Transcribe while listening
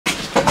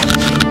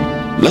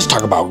Let's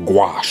talk about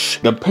gouache,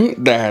 the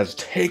paint that has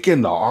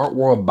taken the art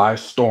world by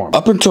storm.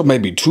 Up until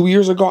maybe 2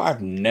 years ago, I've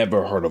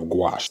never heard of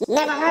gouache.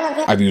 Never heard of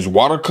it? I've used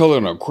watercolor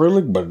and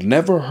acrylic, but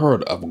never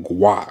heard of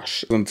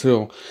gouache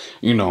until,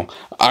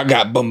 I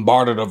got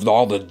bombarded of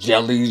all the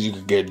jellies. You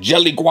can get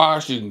jelly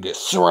gouache, you can get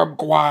syrup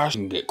gouache,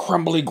 you can get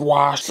crumbly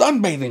gouache,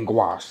 sunbathing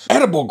gouache,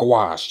 edible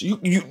gouache.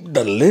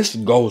 The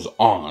list goes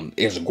on.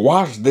 It's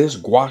gouache this,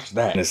 gouache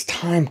that. And it's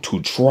time to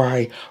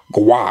try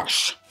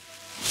gouache.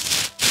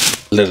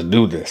 Let's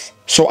do this.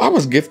 So I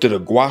was gifted a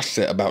gouache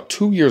set about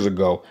 2 years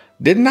ago.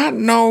 Did not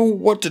know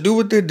what to do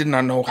with it, did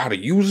not know how to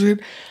use it,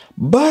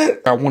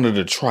 but I wanted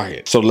to try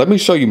it. So let me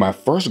show you my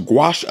first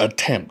gouache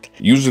attempt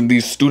using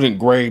these student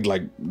grade.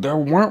 They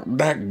weren't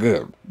that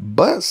good.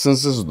 But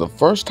since this is the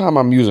first time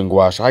I'm using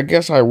gouache, I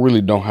guess I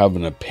really don't have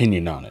an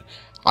opinion on it.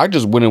 I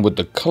just went in with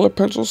the color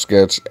pencil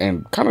sketch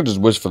and kind of just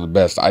wished for the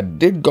best. I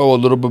did go a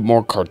little bit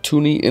more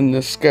cartoony in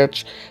this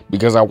sketch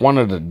because I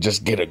wanted to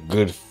just get a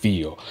good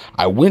feel.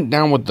 I went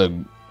down with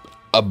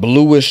a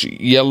bluish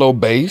yellow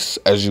base.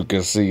 As you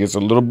can see, it's a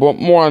little bit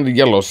more on the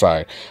yellow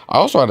side. I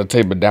also had to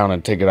tape it down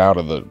and take it out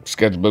of the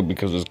sketchbook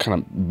because it's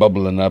kind of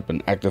bubbling up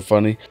and acting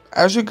funny.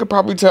 As you could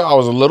probably tell, I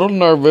was a little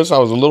nervous, I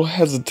was a little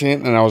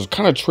hesitant, and I was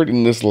kind of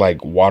treating this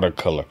like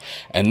watercolor.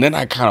 And then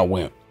I kind of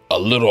went a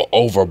little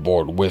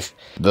overboard with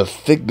the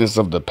thickness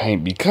of the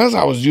paint because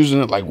I was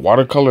using it like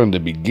watercolor in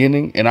the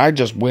beginning, and I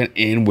just went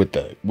in with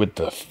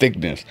the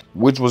thickness,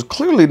 which was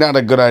clearly not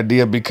a good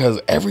idea because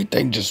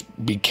everything just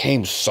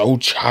became so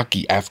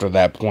chalky after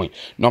that point.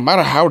 No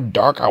matter how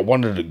dark I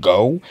wanted to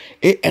go,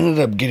 it ended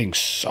up getting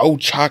so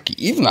chalky.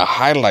 Even the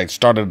highlights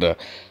started to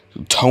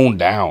tone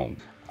down.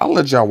 I'll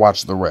let y'all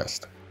watch the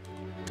rest.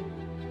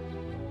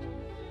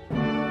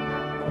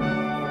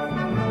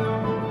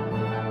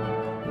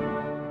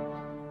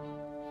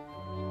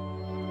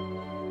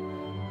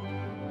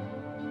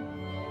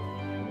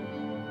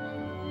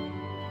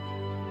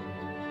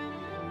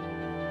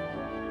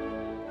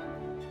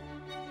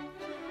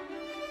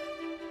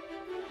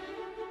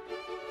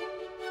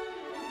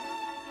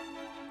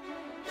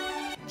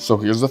 So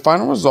here's the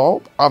final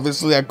result.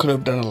 Obviously, I could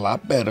have done a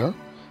lot better,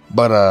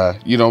 but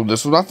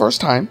this was my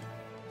first time.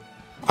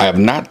 I have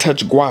not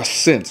touched gouache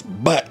since,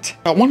 but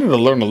I wanted to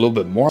learn a little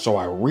bit more, so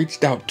I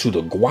reached out to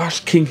the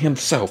gouache king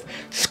himself,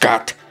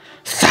 Scott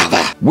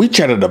Sava. We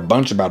chatted a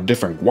bunch about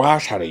different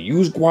gouache, how to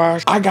use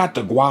gouache. I got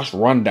the gouache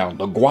rundown,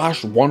 the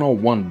Gouache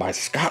 101 by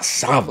Scott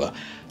Sava.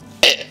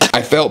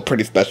 I felt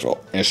pretty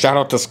special, and shout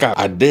out to Scott.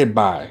 I did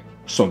buy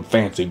some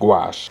fancy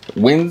gouache.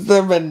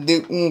 Winsor &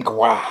 Newton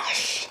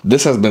gouache.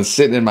 This has been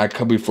sitting in my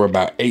cubby for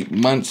about 8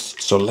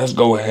 months, so let's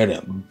go ahead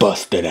and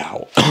bust it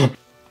out.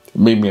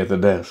 Meet me at the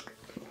desk.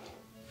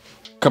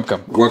 Come.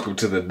 Welcome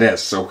to the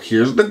desk. So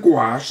here's the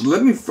gouache.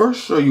 Let me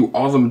first show you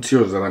all the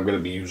materials that I'm going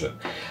to be using.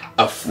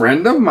 A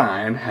friend of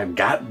mine had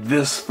got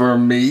this for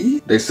me.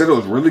 They said it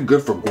was really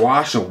good for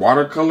gouache and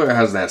watercolor. It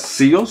has that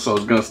seal, so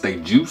it's going to stay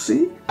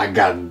juicy. I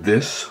got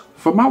this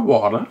for my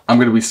water. I'm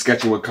going to be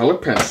sketching with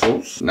colored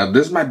pencils. Now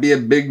this might be a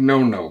big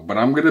no-no, but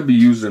I'm going to be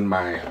using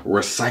my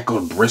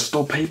recycled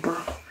Bristol paper.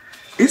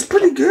 It's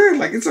pretty good.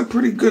 It's a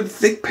pretty good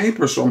thick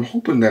paper, so I'm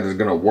hoping that it's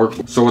going to work.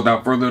 So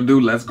without further ado,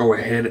 let's go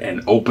ahead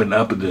and open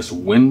up this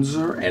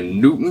Winsor &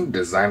 Newton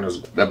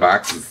designers. The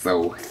box is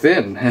so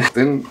thin.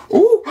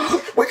 Ooh,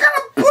 we got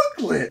a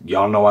booklet.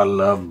 Y'all know I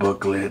love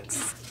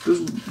booklets.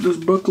 This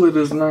booklet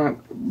is not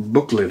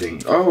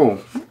bookletting.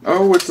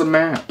 Oh, it's a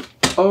map.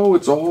 Oh,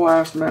 it's a whole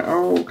ass map.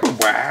 Oh, okay.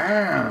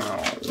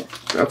 Wow.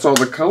 That's all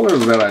the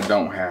colors that I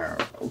don't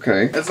have.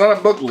 Okay. It's not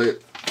a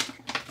booklet.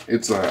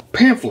 It's a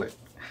pamphlet.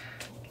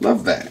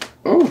 Love that.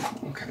 Oh,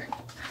 okay.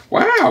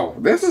 Wow.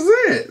 This is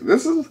it.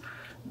 This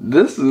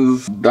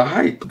is the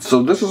hype.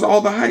 So this is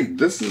all the hype.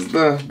 This is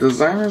the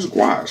designer's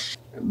gouache.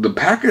 The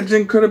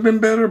packaging could have been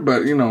better,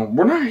 but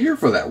we're not here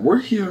for that. We're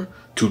here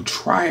to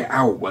try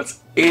out what's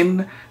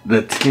in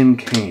the tin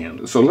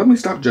can. So let me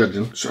stop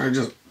judging.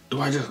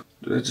 Do I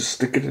just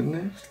stick it in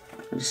there?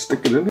 Just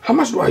stick it in there? How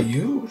much do I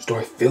use? Do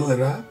I fill it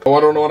up? Oh,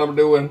 I don't know what I'm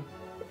doing.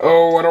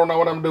 Oh, I don't know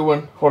what I'm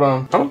doing. Hold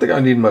on. I don't think I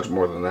need much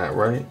more than that,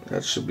 right?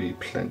 That should be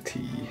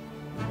plenty.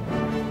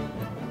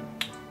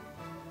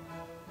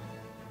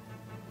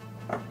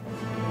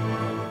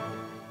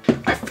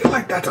 I feel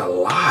like that's a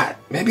lot.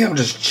 Maybe I'm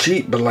just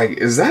cheap, but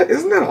isn't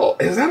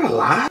that a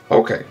lot?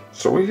 Okay,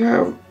 so we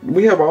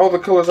have all the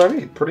colors I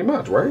need, pretty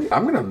much, right?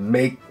 I'm gonna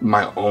make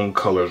my own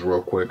colors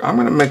real quick. I'm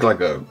gonna make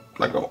like an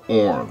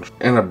orange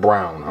and a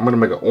brown. I'm gonna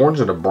make an orange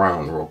and a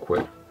brown real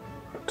quick.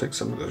 Take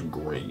some of this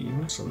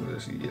green, some of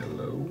this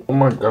yellow. Oh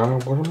my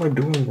God, what am I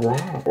doing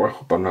wrong? Oh, I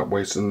hope I'm not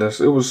wasting this.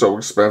 It was so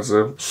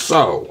expensive.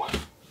 So,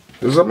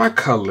 these are my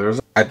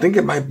colors. I think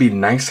it might be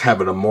nice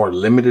having a more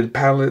limited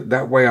palette.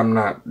 That way I'm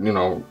not,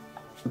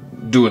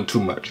 doing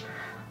too much.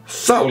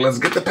 So, let's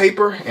get the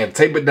paper and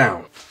tape it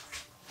down.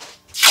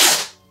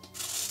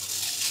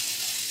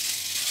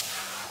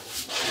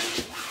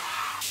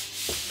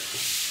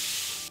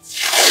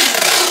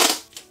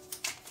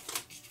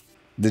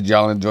 Did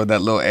y'all enjoy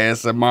that little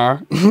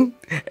ASMR?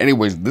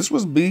 Anyways, this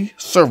was me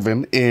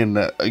serving in,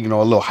 you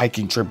know, a little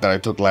hiking trip that I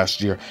took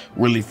last year.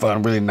 Really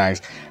fun, really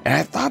nice. And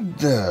I thought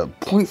the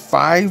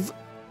 0.5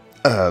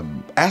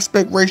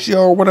 aspect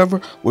ratio or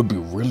whatever would be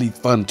really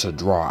fun to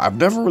draw. I've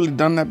never really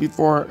done that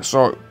before,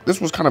 so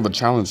this was kind of a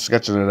challenge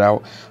sketching it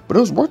out, but it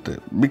was worth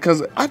it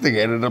because I think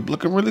it ended up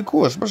looking really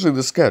cool, especially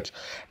the sketch.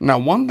 Now,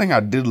 one thing I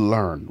did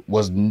learn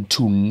was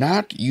to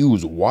not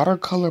use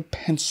watercolor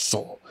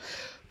pencil.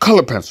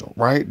 Color pencil,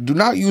 right? Do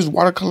not use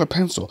watercolor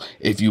pencil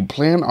if you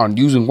plan on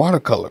using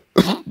watercolor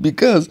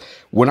because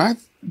when I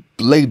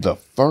laid the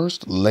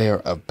first layer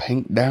of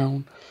paint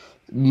down,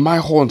 my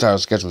whole entire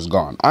sketch was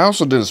gone. I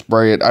also didn't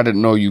spray it. I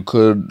didn't know you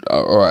could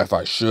or if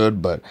I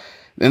should,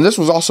 and this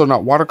was also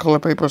not watercolor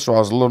paper, so I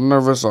was a little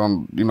nervous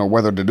on, you know,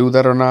 whether to do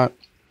that or not.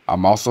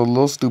 I'm also a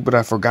little stupid.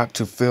 I forgot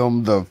to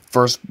film the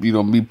first, you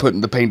know, me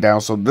putting the paint down.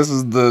 So this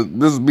is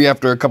me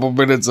after a couple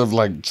minutes of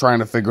like trying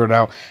to figure it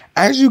out.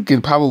 As you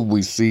can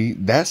probably see,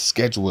 that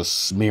sketch was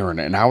smearing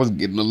and I was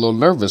getting a little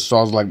nervous. So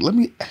I was like, let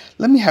me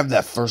have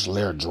that first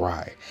layer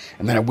dry.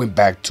 And then I went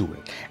back to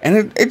it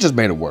and it just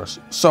made it worse.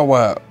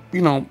 So,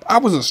 you know, I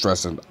wasn't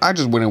stressing. I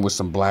just went in with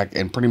some black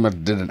and pretty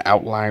much did an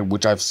outline,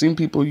 which I've seen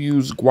people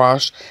use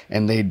gouache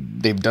and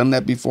they've done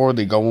that before.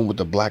 They go in with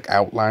the black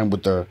outline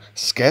with their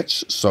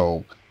sketch.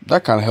 So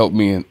that kind of helped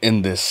me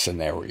in this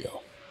scenario.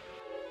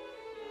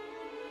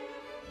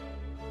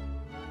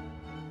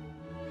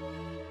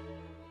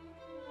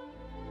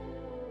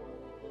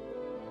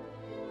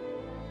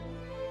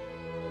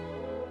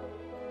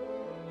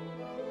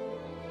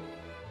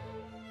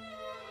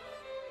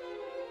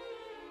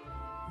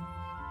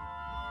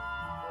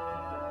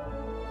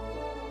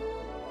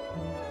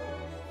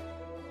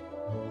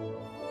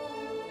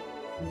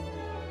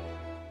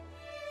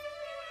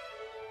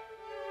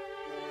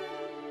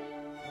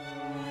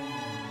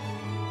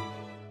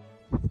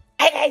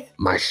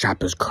 My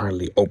shop is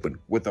currently open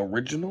with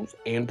originals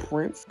and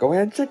prints. Go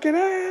ahead and check it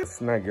out.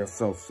 Snag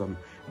yourself some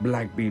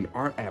black bean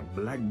art at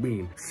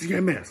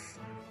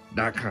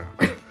blackbeancms.com.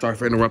 Sorry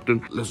for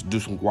interrupting. Let's do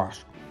some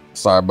gouache.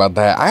 Sorry about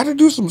that. I had to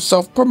do some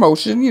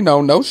self-promotion, you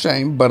know, no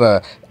shame. But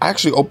I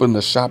actually opened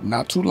the shop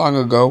not too long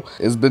ago.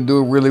 It's been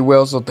doing really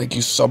well. So thank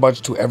you so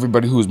much to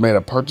everybody who's made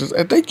a purchase.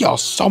 And thank y'all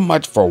so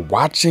much for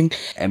watching.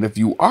 And if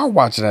you are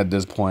watching at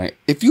this point,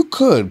 if you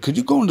could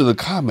you go into the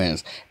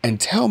comments and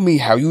tell me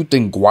how you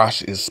think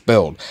gouache is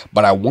spelled?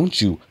 But I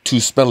want you to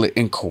spell it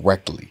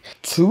incorrectly.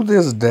 To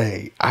this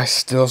day, I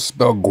still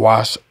spell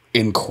gouache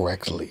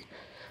incorrectly.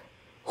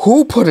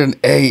 Who put an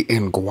A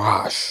in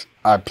gouache?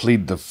 I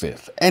plead the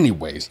fifth.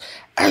 Anyways,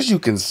 as you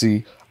can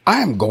see,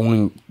 I am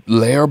going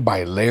layer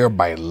by layer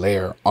by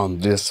layer on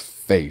this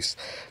face.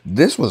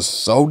 This was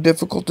so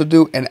difficult to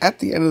do, and at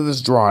the end of this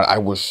drawing, I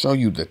will show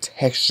you the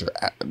texture.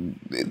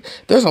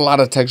 There's a lot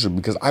of texture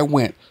because I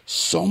went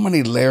so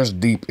many layers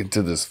deep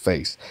into this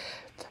face.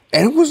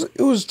 And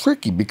it was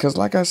tricky because,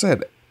 like I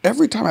said,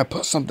 every time I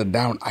put something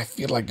down, I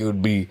feel like it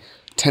would be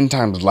 10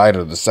 times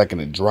lighter the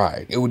second it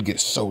dried. It would get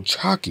so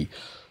chalky.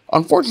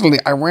 Unfortunately,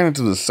 I ran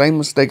into the same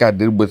mistake I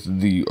did with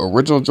the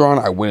original drawing.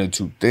 I went in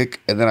too thick,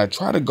 and then I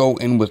tried to go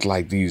in with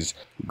like these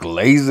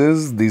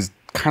glazes, these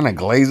kind of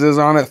glazes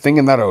on it,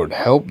 thinking that it would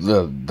help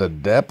the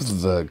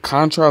depth, the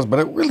contrast, but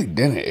it really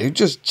didn't. It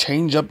just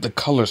changed up the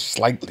color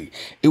slightly.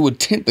 It would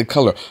tint the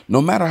color.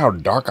 No matter how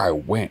dark I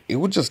went, it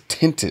would just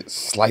tint it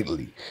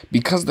slightly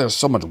because there's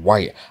so much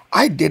white.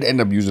 I did end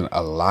up using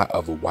a lot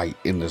of white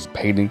in this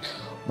painting,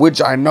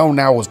 which I know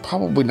now was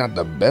probably not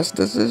the best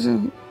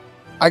decision.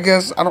 I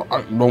guess,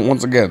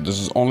 once again, this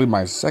is only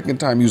my second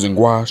time using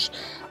gouache.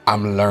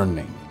 I'm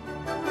learning.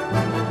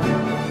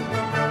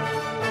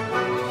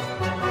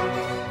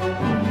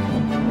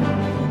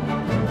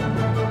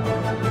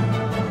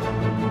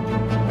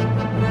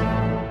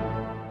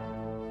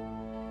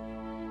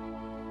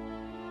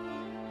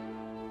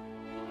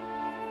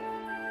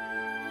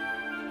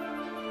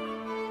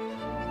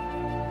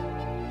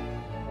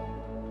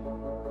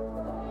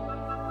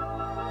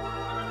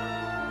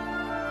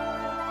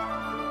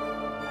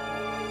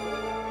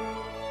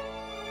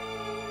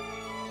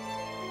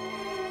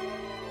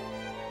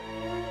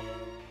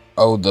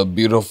 Oh, the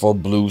beautiful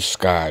blue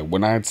sky.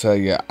 When I tell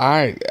you,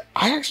 I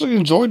actually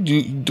enjoyed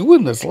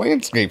doing this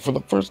landscape for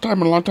the first time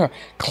in a long time.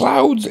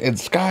 Clouds and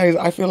skies,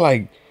 I feel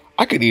like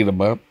I could eat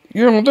them up.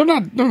 You know, they're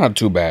not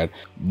too bad.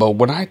 But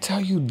when I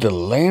tell you the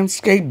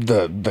landscape,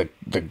 the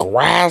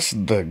grass,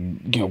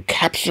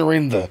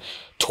 capturing the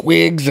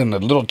twigs and the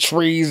little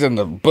trees and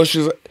the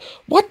bushes,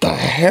 what the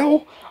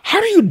hell? How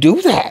do you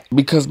do that?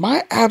 Because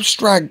my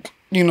abstract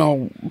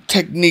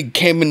technique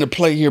came into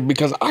play here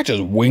because I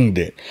just winged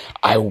it.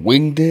 I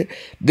winged it.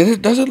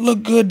 Does it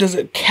look good? Does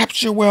it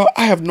capture well?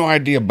 I have no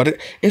idea, but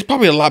it's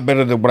probably a lot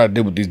better than what I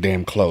did with these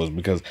damn clothes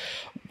because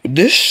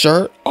this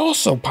shirt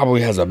also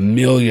probably has a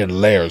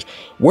million layers.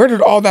 Where did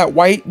all that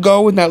white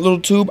go in that little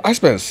tube? I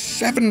spent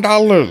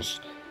 $7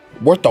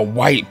 worth of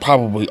white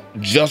probably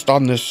just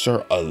on this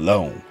shirt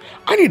alone.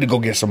 I need to go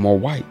get some more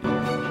white.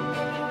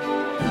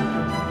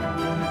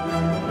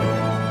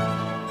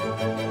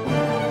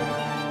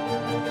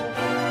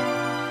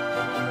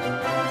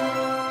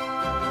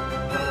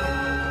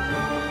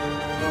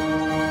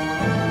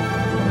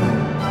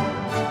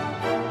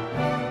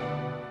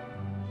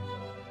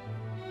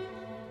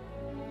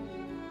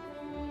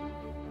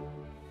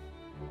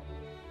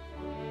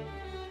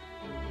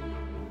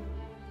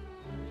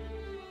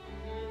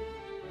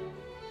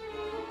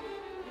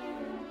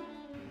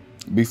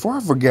 Before I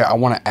forget, I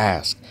want to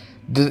ask,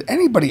 did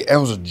anybody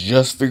else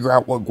just figure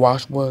out what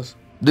gouache was?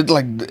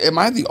 Am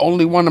I the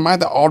only one? Am I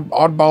the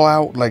oddball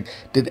out? Like,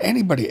 did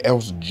anybody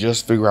else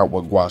just figure out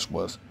what gouache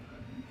was?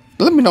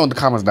 Let me know in the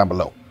comments down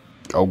below.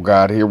 Oh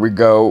God, here we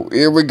go.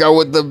 Here we go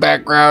with the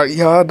background.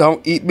 Y'all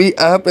don't eat me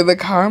up in the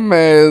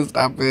comments.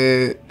 Stop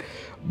it.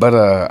 But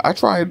I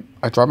tried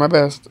my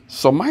best.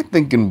 So my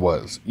thinking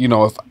was,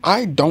 if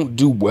I don't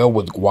do well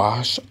with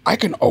gouache, I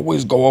can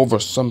always go over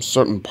some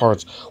certain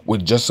parts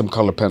with just some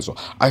colored pencil.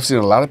 I've seen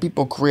a lot of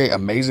people create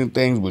amazing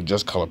things with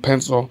just colored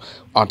pencil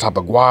on top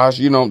of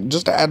gouache,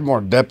 just to add more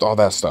depth, all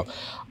that stuff.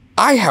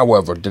 I,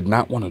 however, did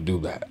not want to do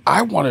that.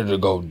 I wanted to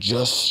go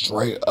just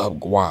straight up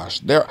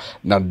gouache.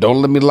 Now,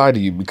 don't let me lie to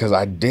you, because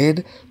I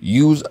did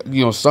use,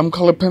 some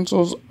colored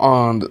pencils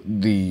on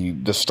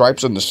the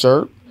stripes in the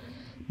shirt.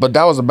 But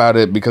that was about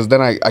it, because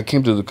then I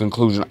came to the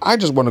conclusion, I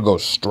just want to go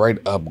straight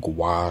up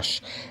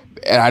gouache,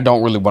 and I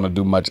don't really want to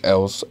do much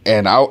else.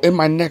 And in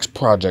my next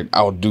project,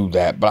 I'll do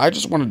that. But I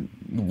just want to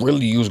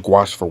really use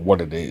gouache for what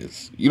it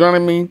is. You know what I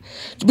mean?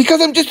 Because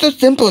I'm just so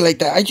simple like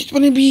that. I just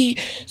want to be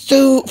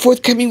so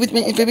forthcoming with my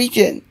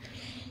information.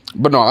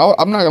 But no,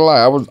 I'm not gonna lie.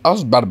 I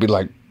was about to be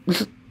like,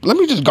 let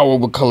me just go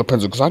with color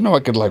pencil, because I know I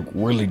could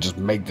really just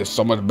make this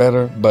so much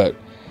better. But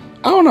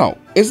I don't know.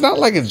 It's not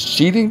like it's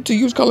cheating to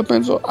use color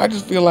pencil. I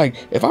just feel like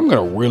if I'm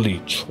going to really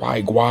try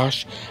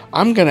gouache,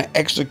 I'm going to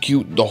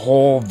execute the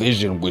whole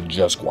vision with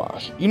just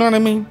gouache. You know what I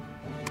mean?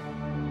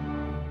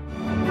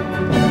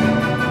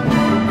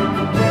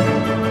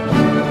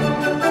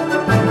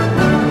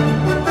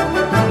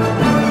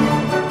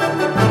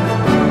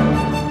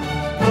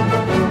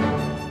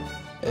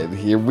 And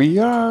here we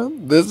are.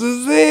 This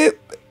is it.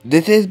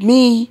 This is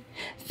me.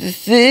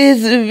 This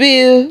is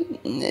real.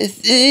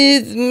 This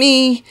is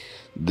me.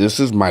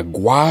 This is my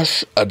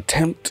gouache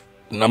attempt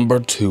number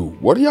 2.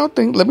 What do y'all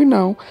think? Let me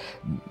know.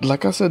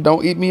 Like I said,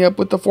 don't eat me up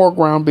with the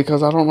foreground,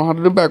 because I don't know how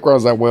to do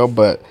backgrounds that well,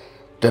 but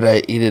did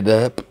I eat it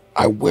up?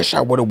 I wish I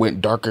would have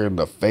went darker in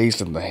the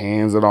face and the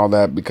hands and all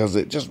that, because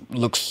it just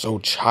looks so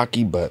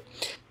chalky, but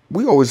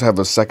we always have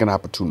a second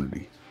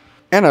opportunity.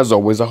 And as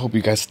always, I hope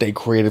you guys stay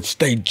creative,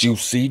 stay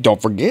juicy.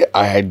 Don't forget,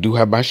 I do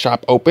have my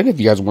shop open if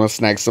you guys want to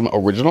snag some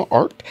original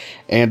art.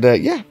 And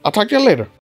yeah, I'll talk to you later.